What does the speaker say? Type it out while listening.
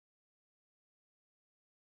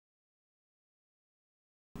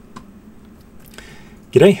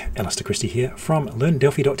G'day, Alister Christie here from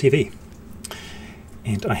LearnDelphi.tv,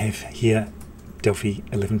 and I have here Delphi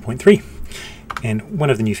 11.3, and one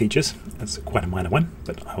of the new features, it's quite a minor one,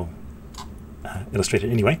 but I'll illustrate it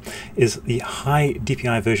anyway, is the high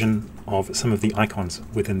DPI version of some of the icons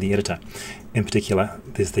within the editor. In particular,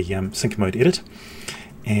 there's the sync mode edit,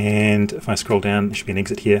 and if I scroll down, there should be an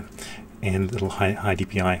exit here, and the little high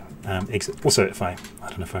DPI exit. Also, if I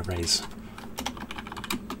don't know if I raise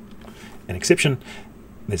an exception,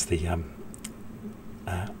 there's the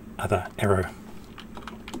other arrow.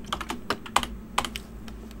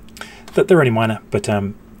 They're only minor, but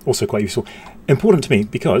also quite useful. Important to me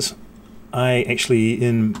because I actually,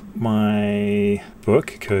 in my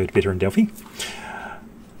book, Code Better in Delphi,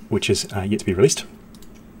 which is yet to be released,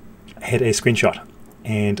 had a screenshot,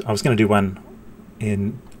 and I was going to do one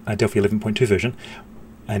in a Delphi 11.2 version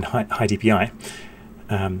and high DPI,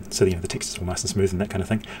 so the text is all nice and smooth and that kind of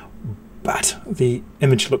thing. But the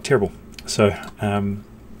image looked terrible, so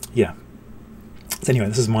yeah. So anyway,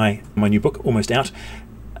 this is my new book, almost out,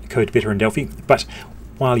 Code Better in Delphi. But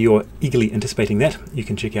while you're eagerly anticipating that, you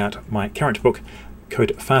can check out my current book,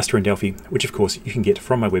 Code Faster in Delphi, which of course you can get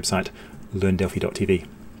from my website, LearnDelphi.tv.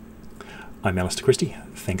 I'm Alister Christie.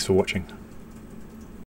 Thanks for watching.